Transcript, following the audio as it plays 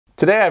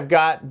Today I've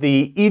got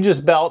the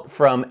Aegis Belt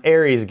from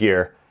Aegis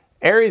Gear.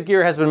 Aegis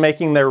Gear has been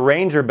making their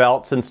Ranger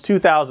belt since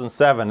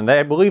 2007, and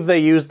I believe they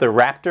used the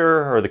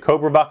Raptor or the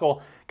Cobra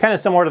buckle, kind of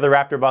similar to the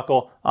Raptor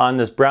buckle on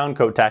this brown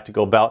coat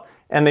tactical belt,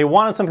 and they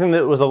wanted something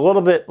that was a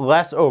little bit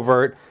less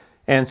overt,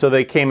 and so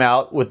they came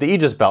out with the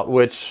Aegis Belt,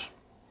 which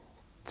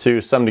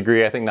to some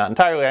degree, I think not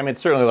entirely, I mean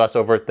it's certainly less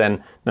overt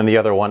than the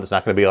other one. It's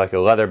not going to be like a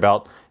leather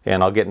belt,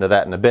 and I'll get into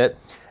that in a bit.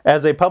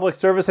 As a public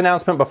service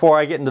announcement before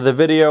I get into the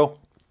video,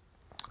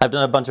 I've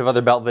done a bunch of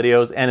other belt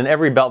videos, and in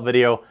every belt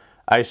video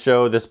I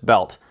show this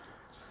belt.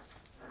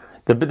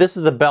 This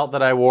is the belt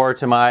that I wore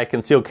to my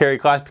concealed carry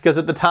class because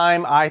at the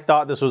time I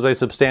thought this was a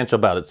substantial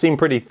belt. It seemed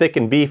pretty thick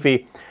and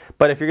beefy,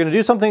 but if you're going to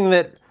do something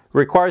that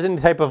requires any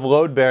type of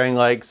load bearing,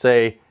 like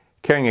say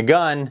carrying a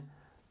gun,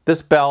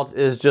 this belt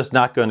is just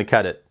not going to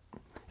cut it.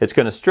 It's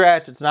going to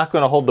stretch, it's not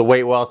going to hold the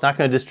weight well, it's not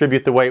going to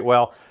distribute the weight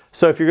well.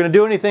 So if you're going to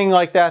do anything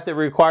like that that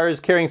requires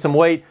carrying some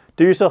weight,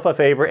 do yourself a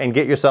favor and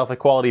get yourself a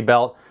quality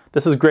belt.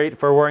 This is great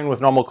for wearing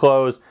with normal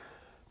clothes,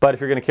 but if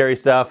you're going to carry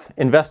stuff,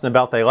 invest in a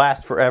belt. They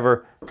last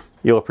forever.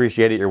 You'll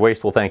appreciate it. Your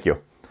waist will thank you.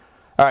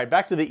 All right,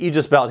 back to the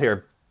Aegis belt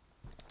here.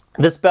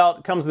 This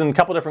belt comes in a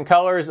couple different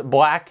colors,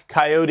 black,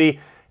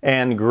 coyote,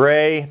 and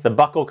gray. The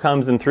buckle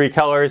comes in 3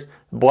 colors,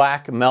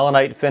 black,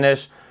 melanite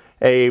finish,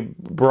 a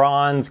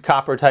bronze,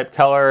 copper type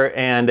color,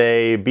 and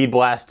a bead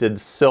blasted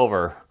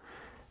silver.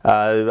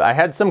 I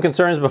had some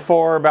concerns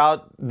before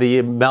about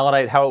the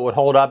melanite, how it would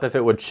hold up, if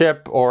it would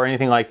chip or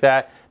anything like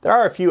that. There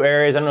are a few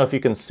areas, I don't know if you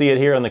can see it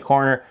here in the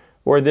corner,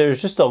 where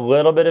there's just a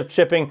little bit of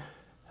chipping.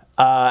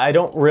 I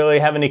don't really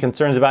have any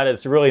concerns about it.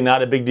 It's really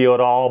not a big deal at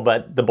all,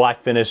 but the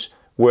black finish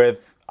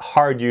with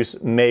hard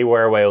use may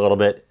wear away a little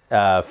bit.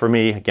 For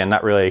me, again,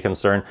 not really a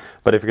concern,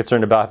 but if you're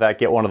concerned about that,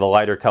 get one of the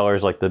lighter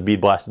colors like the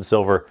bead blasted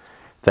silver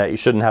that you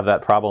shouldn't have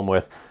that problem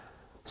with.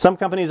 Some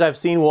companies I've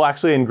seen will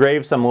actually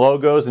engrave some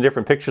logos and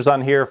different pictures on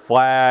here,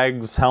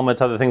 flags,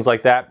 helmets, other things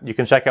like that. You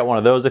can check out one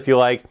of those if you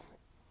like.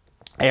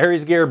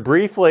 Aegis Gear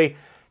briefly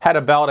had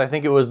a belt, I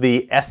think it was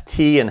the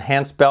ST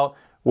enhanced belt,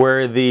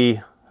 where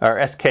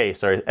or SK,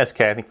 sorry,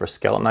 SK, I think for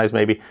skeleton eyes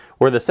maybe,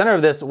 where the center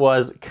of this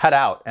was cut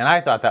out, and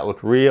I thought that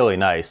looked really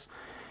nice.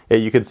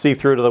 You could see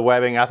through to the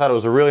webbing. I thought it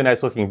was a really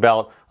nice looking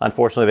belt.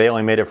 Unfortunately, they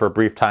only made it for a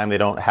brief time. They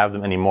don't have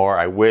them anymore.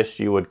 I wish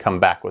you would come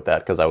back with that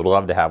because I would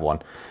love to have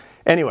one.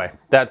 Anyway,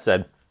 that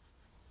said,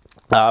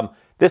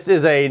 this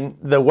is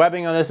the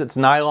webbing on this, it's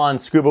nylon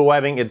scuba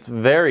webbing. It's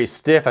very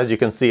stiff, as you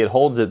can see. It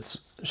holds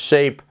its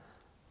shape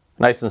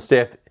nice and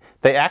stiff.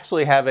 They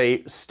actually have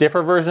a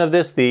stiffer version of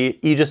this, the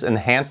Aegis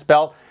Enhanced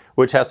Belt,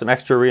 which has some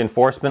extra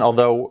reinforcement,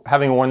 although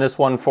having worn this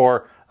one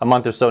for a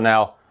month or so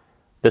now,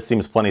 this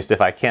seems plenty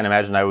stiff. I can't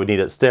imagine I would need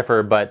it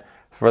stiffer, but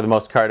for the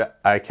most part,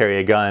 I carry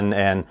a gun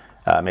and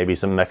maybe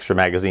some extra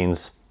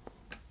magazines,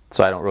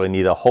 so I don't really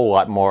need a whole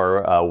lot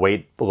more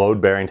weight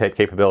load-bearing type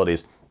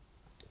capabilities.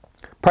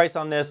 Price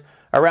on this,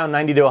 around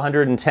 $90 to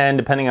 $110,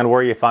 depending on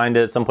where you find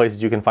it. Some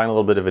places you can find a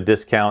little bit of a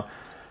discount.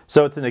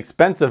 So it's an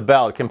expensive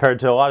belt compared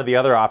to a lot of the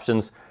other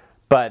options,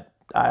 but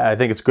I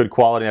think it's good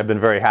quality and I've been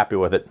very happy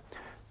with it.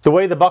 The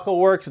way the buckle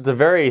works, it's a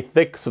very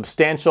thick,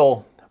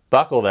 substantial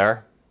buckle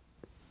there.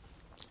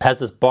 It has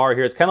this bar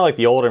here. It's kind of like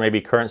the older,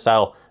 maybe current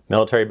style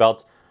military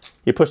belts.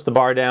 You push the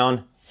bar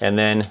down and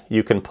then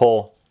you can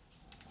pull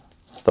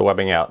the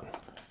webbing out.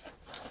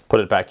 Put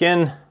it back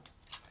in,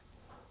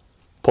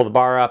 pull the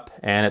bar up,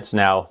 and it's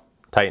now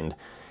tightened.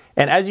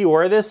 And as you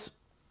wear this,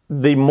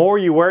 the more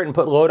you wear it and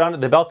put load on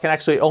it, the belt can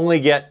actually only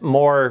get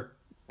more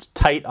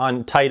tight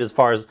as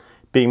far as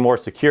being more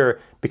secure,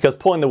 because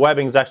pulling the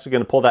webbing is actually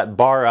going to pull that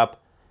bar up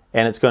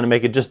and it's going to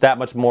make it just that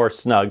much more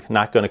snug,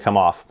 not going to come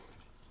off.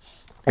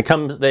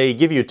 They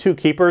give you 2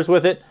 keepers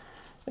with it,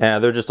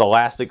 and they're just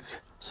elastic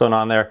sewn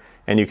on there,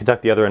 and you can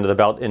tuck the other end of the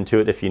belt into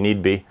it if you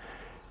need be.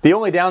 The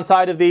only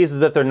downside of these is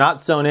that they're not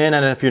sewn in,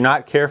 and if you're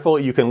not careful,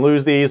 you can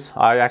lose these.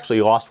 I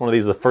actually lost one of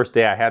these the first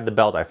day I had the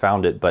belt. I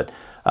found it, but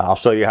I'll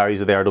show you how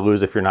easy they are to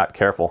lose if you're not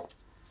careful.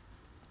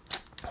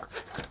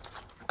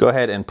 Go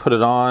ahead and put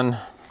it on.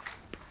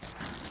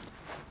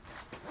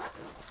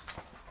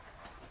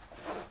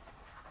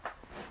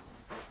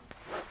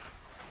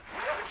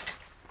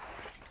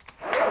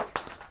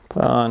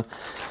 Put on,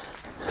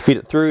 feed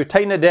it through,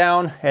 tighten it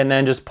down, and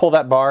then just pull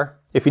that bar.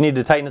 If you need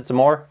to tighten it some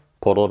more,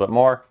 pull it a little bit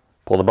more,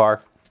 pull the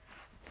bar.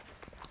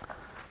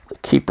 The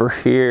keeper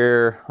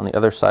here on the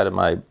other side of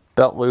my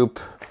belt loop.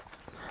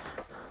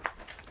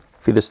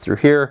 Feed this through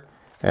here,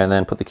 and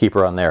then put the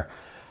keeper on there.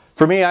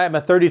 For me, I am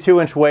a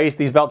 32-inch waist.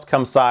 These belts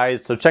come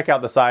sized, so check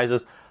out the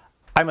sizes.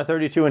 I'm a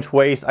 32-inch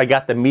waist. I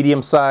got the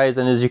medium size,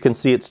 and as you can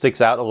see, it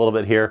sticks out a little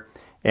bit here.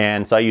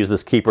 And so I use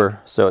this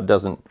keeper so it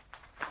doesn't,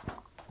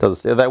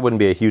 that wouldn't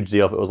be a huge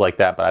deal if it was like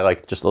that, but I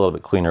like just a little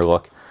bit cleaner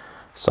look.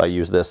 So I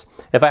use this.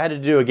 If I had to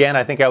do again,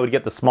 I think I would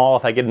get the small.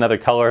 If I get another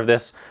color of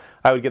this,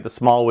 I would get the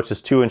small, which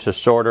is 2 inches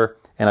shorter,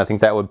 and I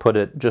think that would put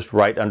it just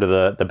right under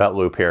the belt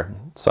loop here.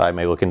 So I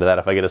may look into that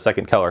if I get a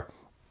second color.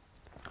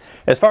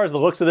 As far as the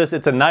looks of this,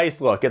 it's a nice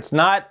look. It's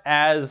not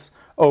as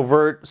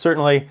overt,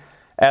 certainly,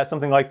 as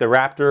something like the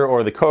Raptor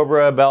or the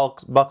Cobra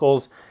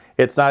buckles.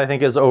 It's not, I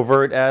think, as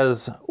overt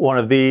as one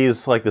of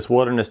these, like this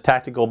Wilderness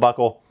Tactical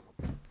buckle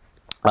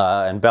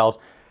and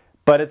belt,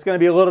 but it's going to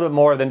be a little bit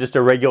more than just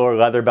a regular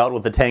leather belt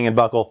with a tang and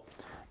buckle.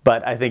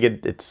 But I think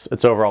it's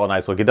overall a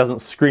nice look. It doesn't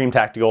scream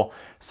tactical.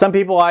 Some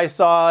people, I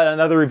saw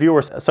another review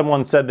where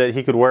someone said that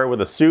he could wear it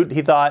with a suit,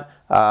 he thought.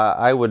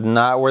 I would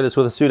not wear this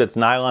with a suit. It's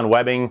nylon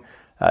webbing,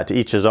 to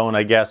each his own,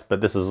 I guess, but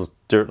this is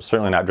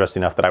certainly not dressy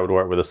enough that I would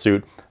wear it with a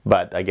suit,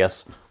 but I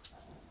guess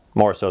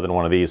more so than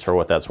one of these for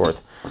what that's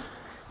worth.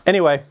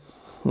 Anyway,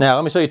 now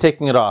let me show you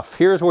taking it off.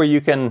 Here's where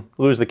you can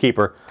lose the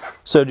keeper.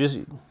 So just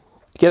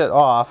get it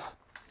off.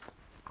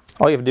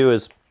 All you have to do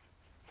is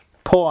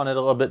pull on it a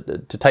little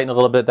bit to tighten a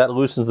little bit. That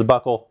loosens the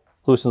buckle,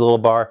 loosens the little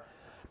bar.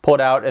 Pull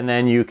it out and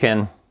then you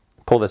can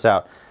pull this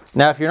out.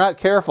 Now if you're not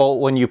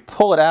careful, when you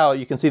pull it out,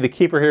 you can see the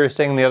keeper here is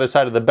staying on the other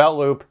side of the belt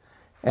loop,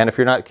 and if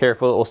you're not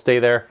careful it will stay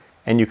there,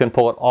 and you can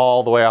pull it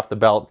all the way off the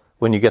belt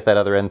when you get that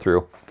other end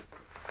through.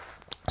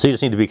 So you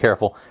just need to be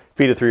careful.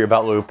 Feed it through your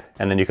belt loop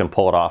and then you can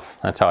pull it off.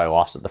 That's how I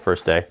lost it the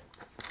first day.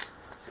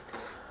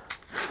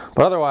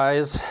 But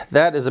otherwise,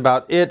 that is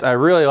about it. I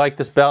really like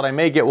this belt. I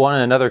may get one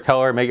in another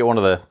color. I may get one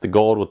of the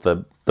gold with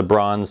the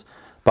bronze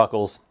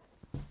buckles.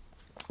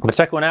 But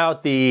check one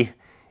out, the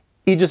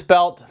Aegis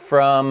belt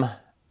from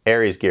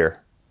Aegis Gear.